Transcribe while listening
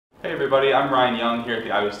everybody, I'm Ryan Young here at the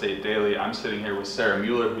Iowa State Daily. I'm sitting here with Sarah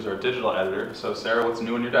Mueller, who's our digital editor. So Sarah, what's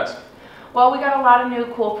new on your desk? Well, we got a lot of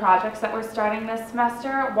new cool projects that we're starting this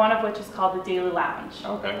semester, one of which is called the Daily Lounge.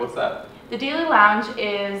 Okay, what's that? The Daily Lounge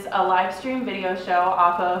is a live stream video show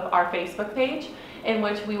off of our Facebook page in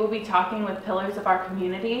which we will be talking with pillars of our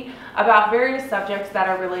community about various subjects that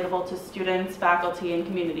are relatable to students, faculty, and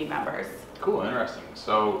community members. Cool, interesting.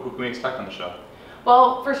 So who can we expect on the show?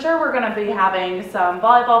 Well, for sure we're going to be having some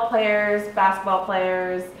volleyball players, basketball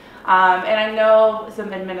players, and I know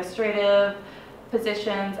some administrative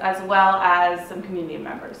positions as well as some community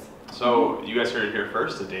members. So you guys heard it here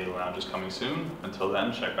first, the Daily Lounge is coming soon. Until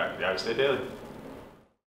then, check back the Iowa State Daily.